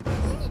 Yes!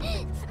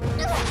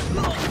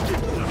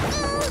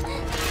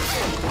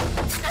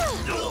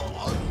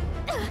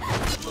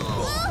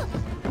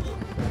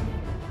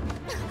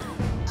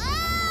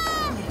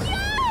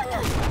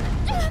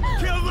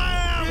 Kill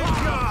them!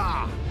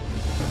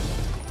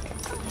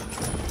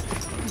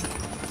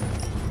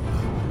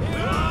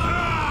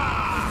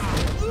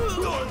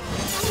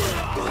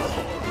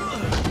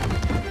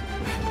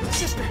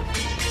 Sister!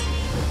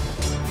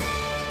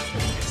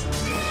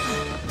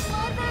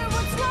 Mother,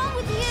 what's wrong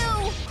with you?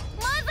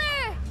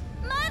 Mother!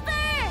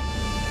 Mother!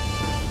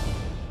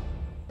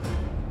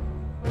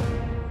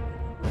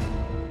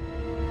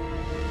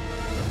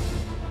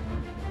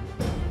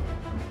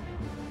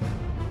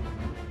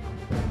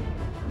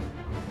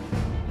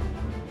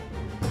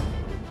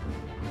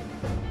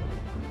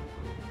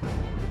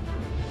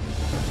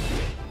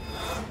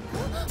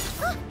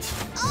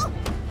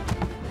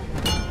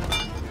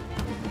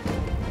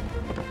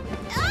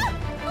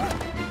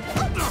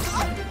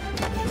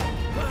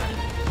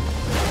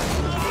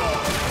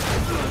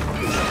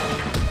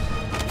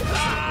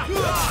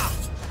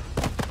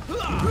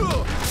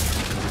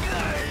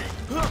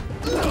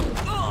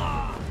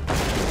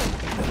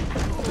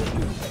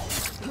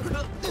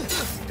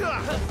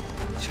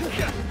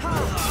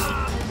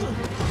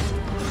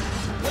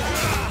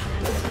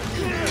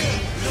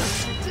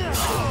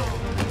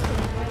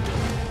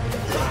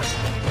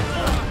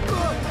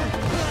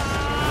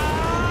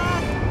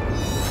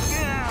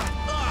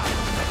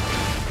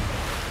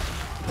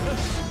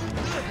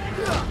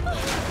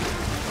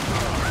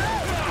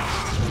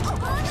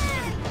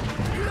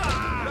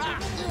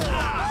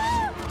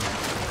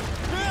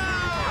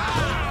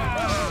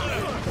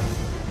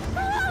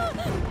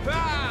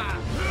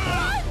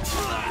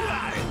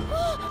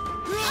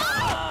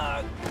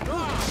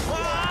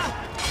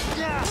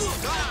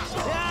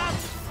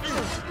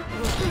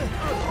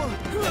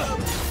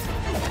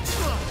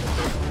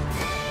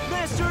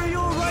 Master, are you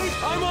alright?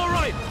 I'm all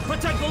right!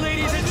 Protect the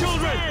ladies and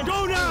children!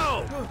 Go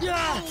now!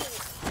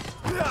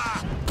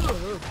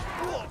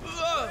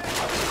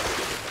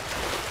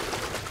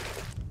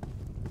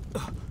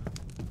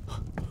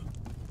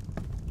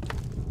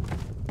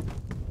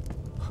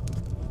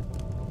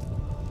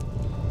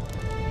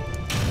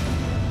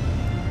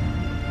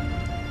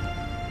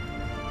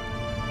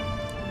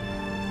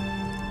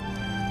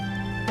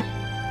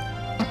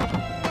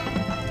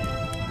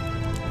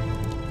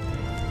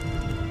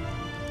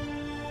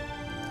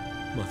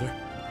 Mother?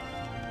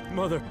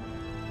 Mother?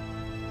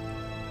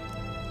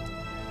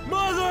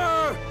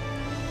 Mother!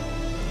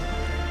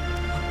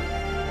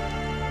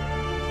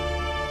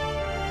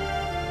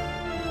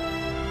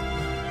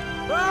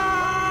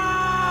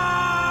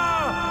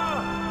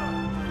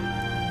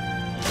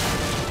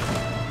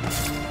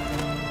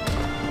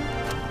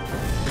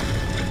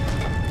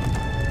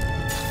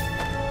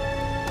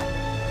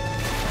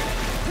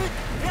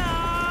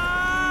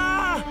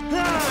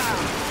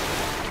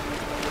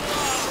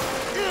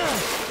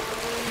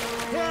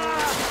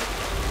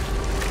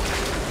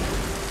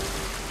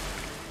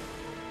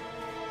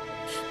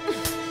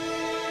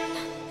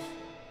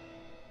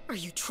 Are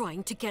you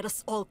trying to get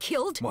us all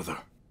killed? Mother,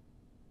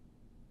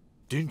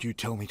 didn't you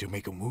tell me to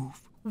make a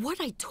move?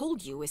 What I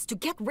told you is to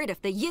get rid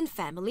of the Yin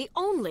family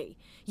only.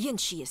 Yin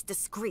Shi is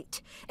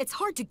discreet. It's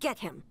hard to get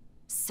him.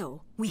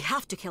 So, we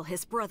have to kill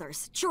his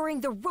brothers during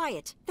the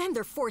riot. Then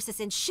their forces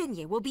in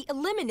Xinye will be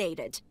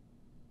eliminated.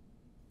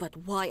 But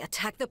why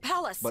attack the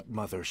palace? But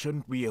Mother,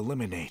 shouldn't we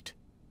eliminate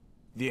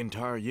the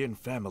entire Yin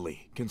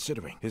family,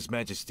 considering His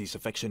Majesty's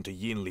affection to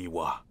Yin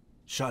Liwa?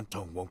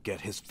 Shantong won't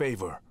get his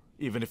favor,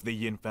 even if the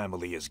Yin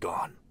family is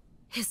gone.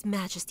 His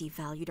Majesty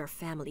valued our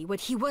family when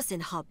he was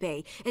in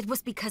Hebei. It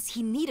was because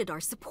he needed our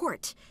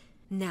support.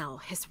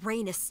 Now, his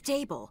reign is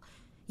stable.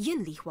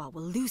 Yin Lihua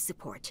will lose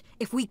support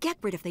if we get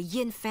rid of the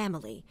Yin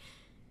family.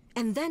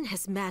 And then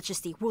His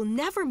Majesty will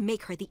never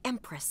make her the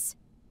Empress.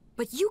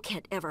 But you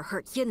can't ever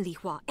hurt Yin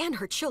Lihua and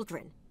her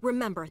children.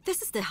 Remember,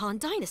 this is the Han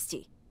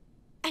Dynasty.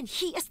 And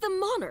he is the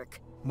monarch.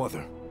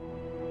 Mother,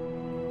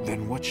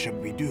 then what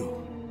should we do?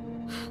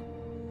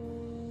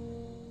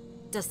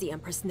 Does the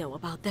Empress know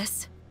about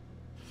this?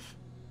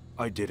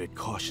 I did it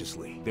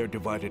cautiously. They're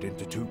divided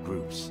into 2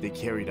 groups. They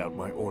carried out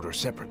my order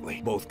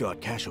separately. Both got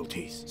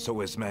casualties, so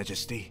His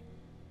Majesty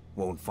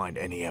won't find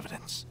any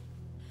evidence.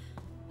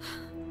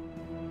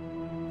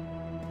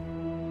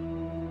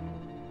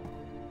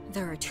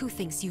 There are 2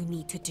 things you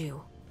need to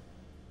do.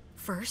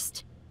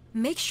 First,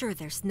 make sure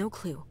there's no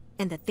clue,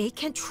 and that they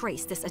can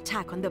trace this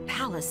attack on the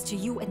palace to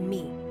you and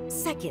me.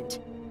 Second,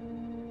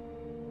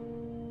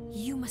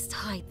 you must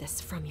hide this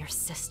from your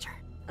sister.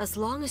 As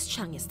long as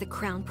Cheng is the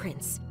crown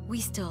prince, we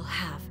still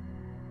have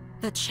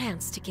the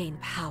chance to gain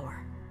power.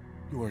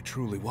 You are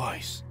truly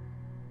wise.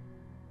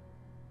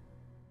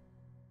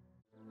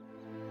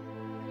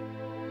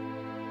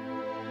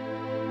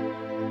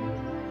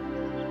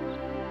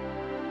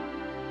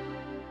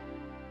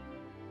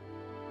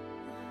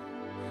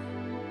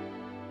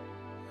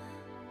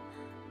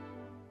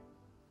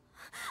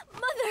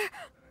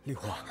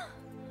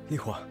 Li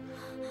Hua.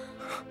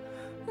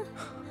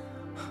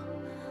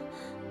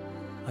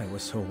 I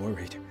was so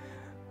worried.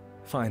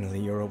 Finally,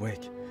 you're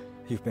awake.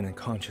 You've been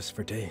unconscious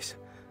for days.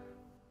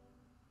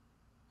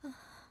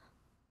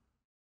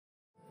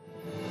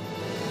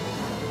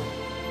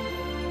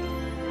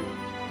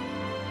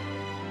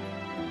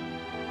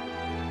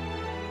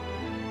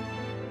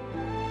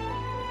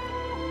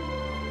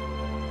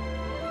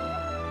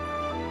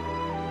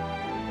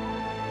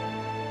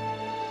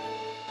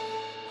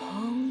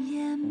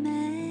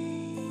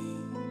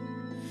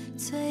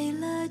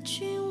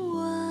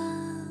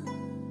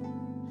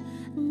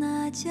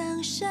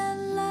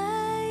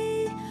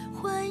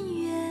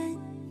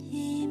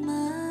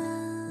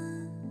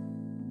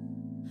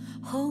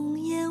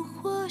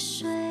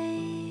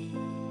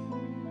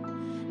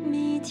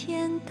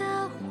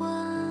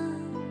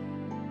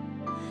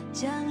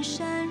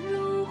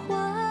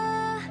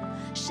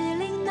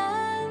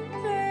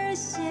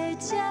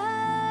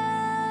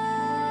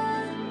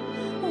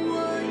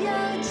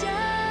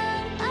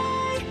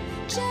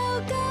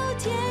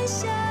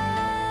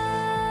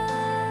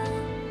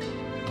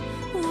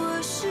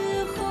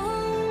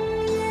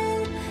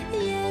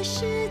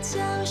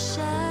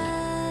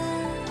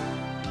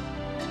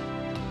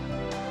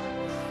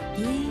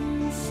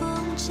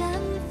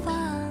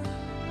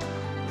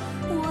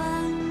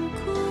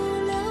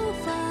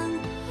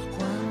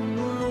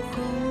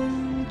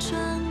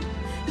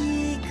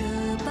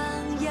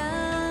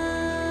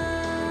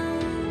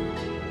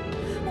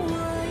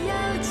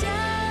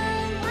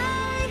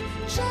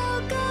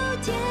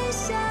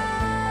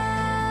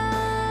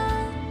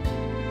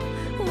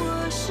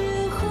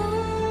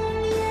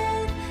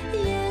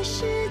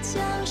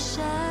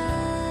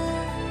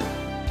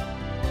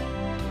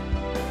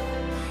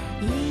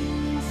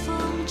迎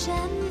风绽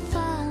放。